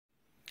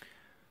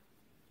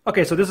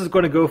Okay, so this is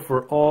going to go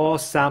for all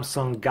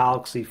Samsung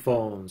Galaxy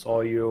phones,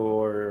 all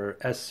your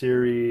S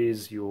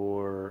series,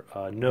 your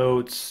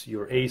Notes,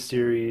 your A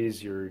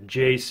series, your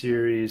J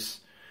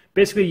series.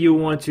 Basically, you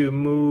want to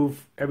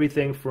move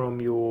everything from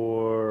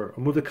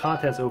move the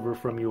contents over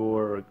from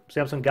your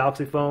Samsung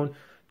Galaxy phone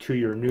to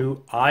your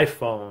new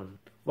iPhone.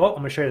 Well, I'm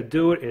going to show you how to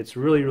do it. It's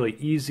really, really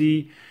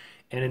easy.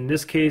 And in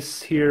this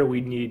case here, we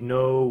need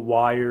no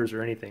wires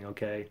or anything,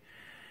 okay?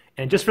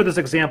 And just for this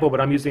example,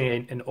 but I'm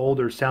using an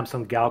older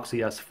Samsung Galaxy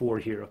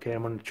S4 here, okay?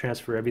 I'm going to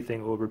transfer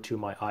everything over to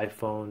my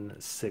iPhone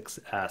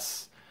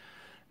 6s.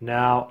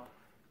 Now,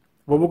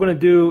 what we're going to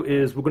do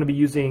is we're going to be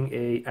using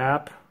an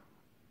app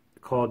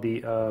called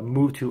the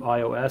Move to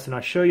iOS, and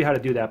I'll show you how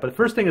to do that. But the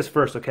first thing is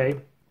first, okay?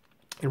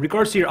 In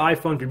regards to your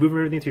iPhone, if you're moving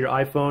everything to your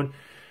iPhone,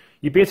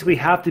 you basically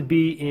have to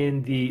be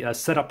in the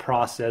setup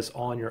process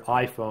on your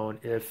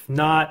iPhone. If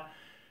not,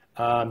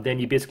 then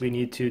you basically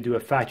need to do a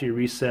factory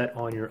reset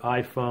on your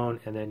iPhone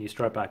and then you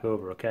start back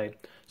over, okay?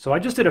 So I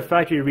just did a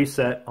factory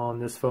reset on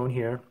this phone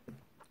here.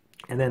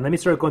 And then let me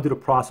start going through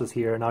the process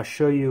here and I'll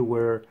show you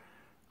where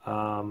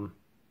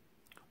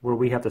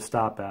we have to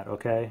stop at,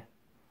 okay?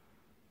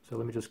 So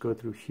let me just go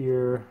through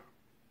here.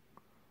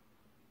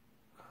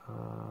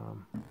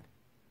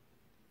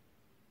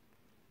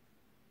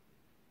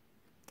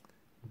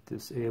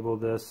 Disable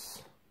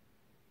this.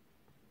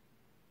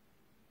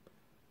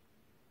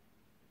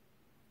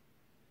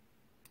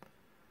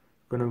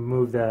 Going to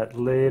move that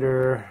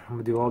later. I'm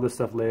going to do all this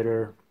stuff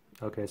later.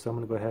 Okay, so I'm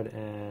going to go ahead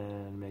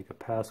and make a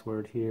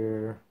password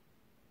here.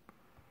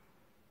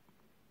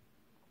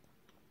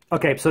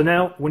 Okay, so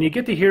now when you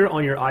get to here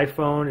on your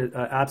iPhone,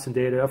 apps and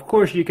data, of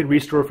course you can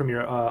restore from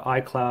your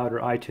iCloud or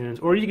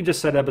iTunes, or you can just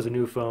set it up as a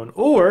new phone,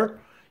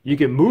 or you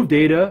can move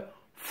data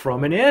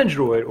from an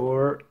Android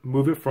or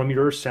move it from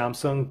your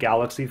Samsung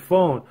Galaxy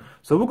phone.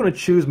 So we're going to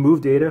choose move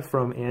data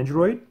from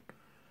Android.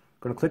 I'm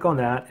going to click on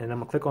that and I'm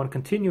going to click on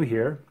continue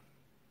here.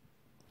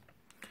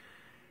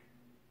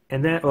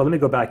 And then, well, let me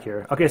go back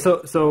here. Okay,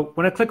 so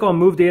when I click on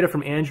Move Data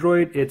from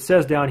Android, it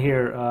says down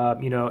here,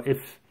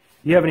 if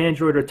you have an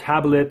Android or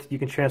tablet, you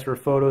can transfer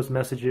photos,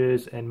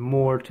 messages, and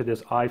more to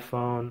this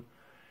iPhone.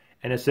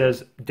 And it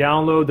says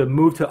download the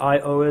Move to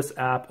iOS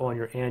app on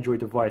your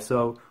Android device.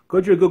 So go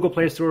to your Google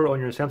Play Store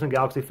on your Samsung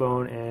Galaxy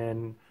phone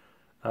and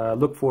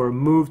look for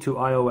Move to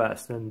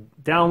iOS. Then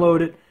download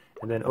it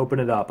and then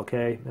open it up,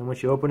 okay? And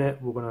once you open it,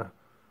 we're going to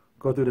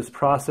go through this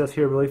process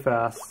here really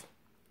fast.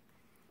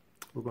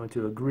 We're going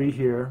to agree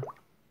here.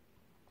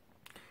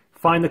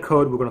 Find the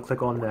code. We're going to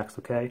click on next,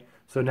 okay?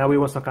 So now we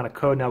want some kind of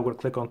code. Now we're going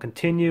to click on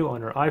continue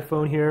on our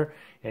iPhone here.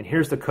 And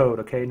here's the code,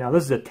 okay? Now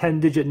this is a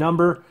 10-digit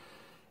number.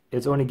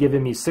 It's only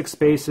giving me 6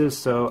 spaces.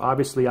 So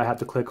obviously I have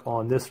to click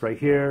on this right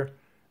here.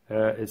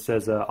 It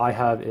says I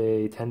have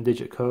a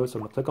 10-digit code. So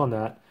I'm going to click on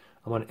that.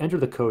 I'm going to enter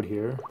the code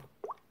here.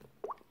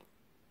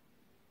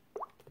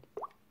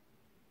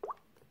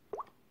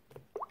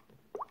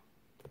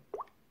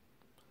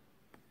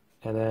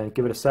 And then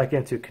give it a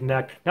second to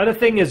connect. Now the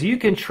thing is, you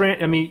can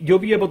you'll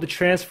be able to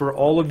transfer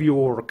all of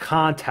your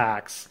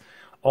contacts,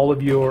 all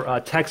of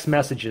your text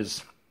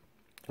messages,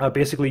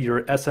 basically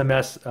your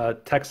SMS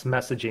text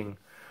messaging,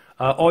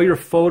 all your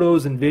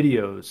photos and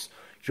videos,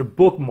 your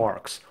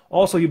bookmarks.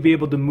 Also, you'll be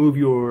able to move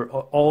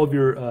all of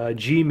your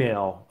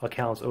Gmail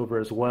accounts over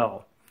as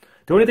well.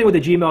 The only thing with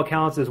the Gmail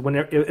accounts is when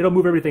it'll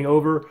move everything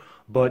over,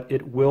 but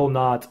it will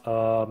not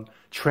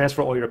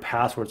transfer all your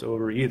passwords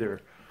over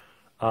either.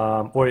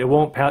 Or it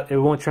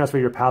won't transfer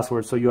your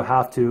passwords, so you'll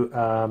have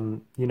to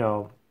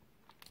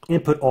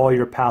input all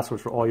your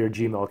passwords for all your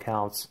Gmail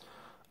accounts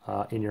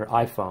in your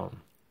iPhone.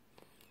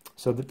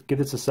 So give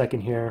this a second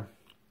here.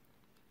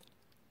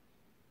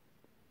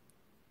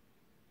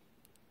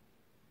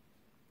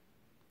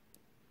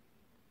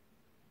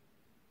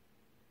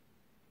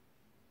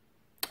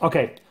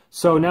 Okay,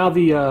 so now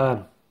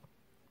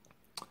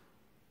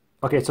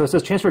okay, so it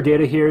says transfer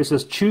data here. It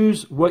says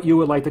choose what you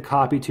would like to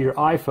copy to your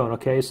iPhone.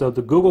 Okay, so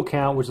the Google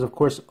account, which is of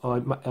course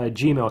my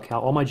Gmail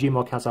account, all my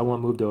Gmail accounts I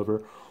want moved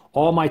over.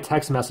 All my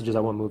text messages I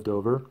want moved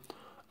over.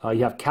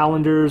 You have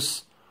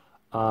calendars.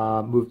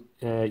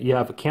 You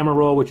have a camera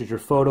roll, which is your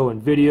photo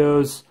and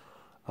videos.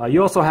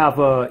 You also have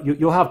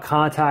you'll have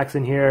contacts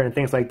in here and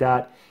things like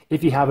that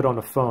if you have it on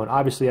the phone.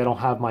 Obviously, I don't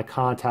have my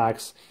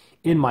contacts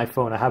in my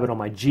phone. I have it on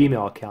my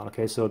Gmail account.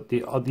 Okay, so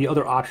the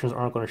other options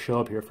aren't going to show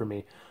up here for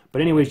me. But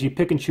anyways, you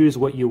pick and choose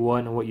what you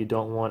want and what you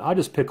don't want. I'll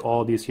just pick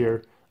all these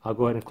here. I'll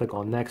go ahead and click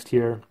on next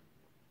here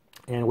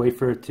and wait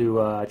for it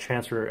to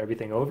transfer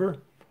everything over.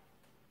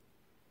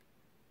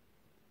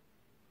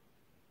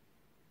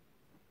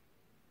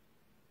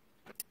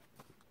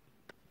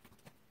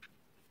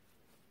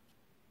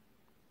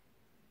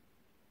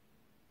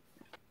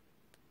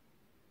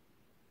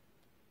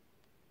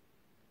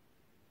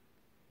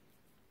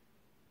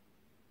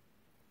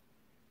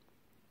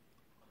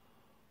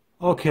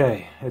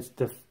 Okay,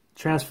 the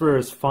transfer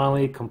is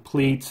finally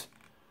complete.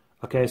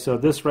 Okay, so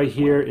this right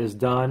here is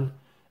done.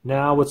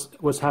 Now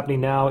what's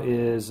happening now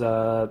is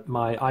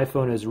my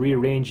iPhone is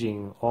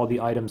rearranging all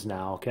the items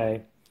now,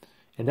 okay?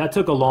 And that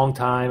took a long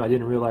time. I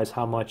didn't realize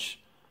how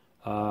much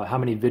how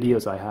many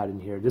videos I had in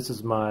here. This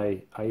is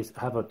I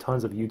have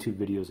tons of YouTube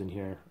videos in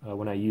here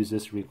when I use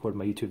this to record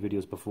my YouTube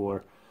videos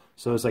before.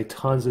 So it's like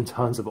tons and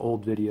tons of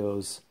old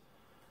videos.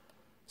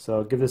 So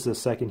I'll give this a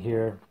second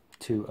here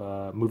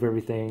to move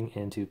everything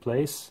into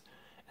place.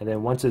 And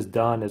then once it's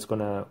done, it's going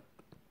to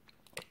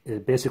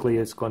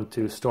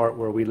start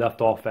where we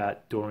left off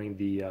at during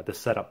the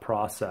setup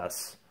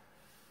process.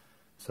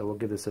 So we'll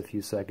give this a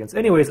few seconds.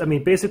 Anyways, I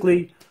mean,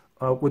 basically,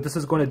 what this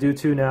is going to do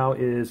too now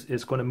is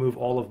it's going to move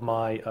all of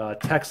my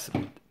text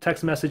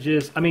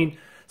messages. I mean,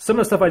 some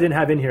of the stuff I didn't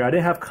have in here. I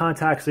didn't have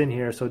contacts in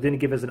here, so it didn't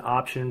give us an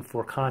option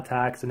for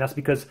contacts, and that's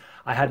because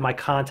I had my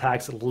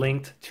contacts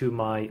linked to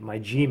my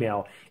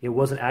Gmail. It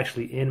wasn't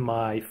actually in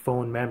my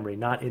phone memory,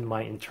 not in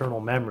my internal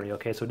memory,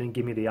 okay? So it didn't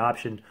give me the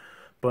option.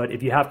 But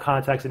if you have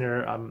contacts in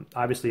there,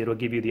 obviously it'll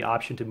give you the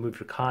option to move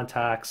your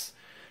contacts,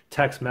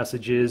 text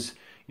messages,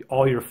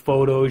 all your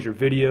photos, your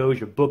videos,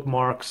 your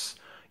bookmarks,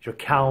 your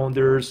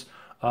calendars,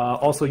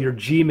 also your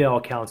Gmail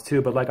accounts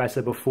too. But like I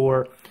said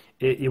before,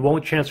 it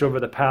won't transfer over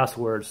the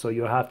password, so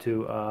you'll have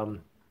to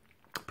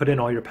put in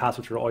all your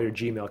passwords for all your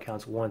Gmail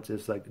accounts once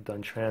it's like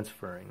done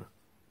transferring.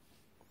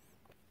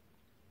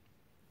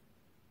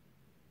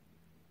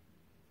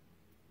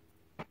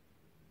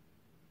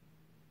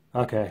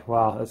 Okay,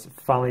 wow, it's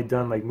finally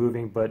done like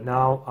moving, but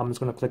now I'm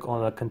just going to click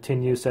on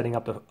continue setting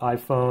up the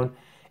iPhone,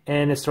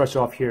 and it starts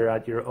off here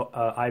at your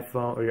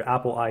iPhone or your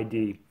Apple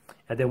ID.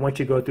 And then once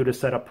you go through the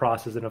setup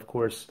process, then of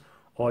course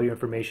all your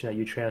information that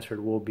you transferred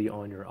will be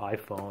on your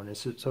iPhone.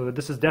 And so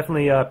this is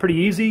definitely pretty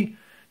easy.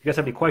 If you guys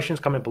have any questions,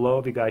 comment below.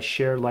 If you guys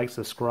share, like,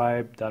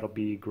 subscribe, that'll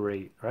be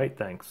great. All right,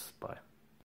 thanks. Bye.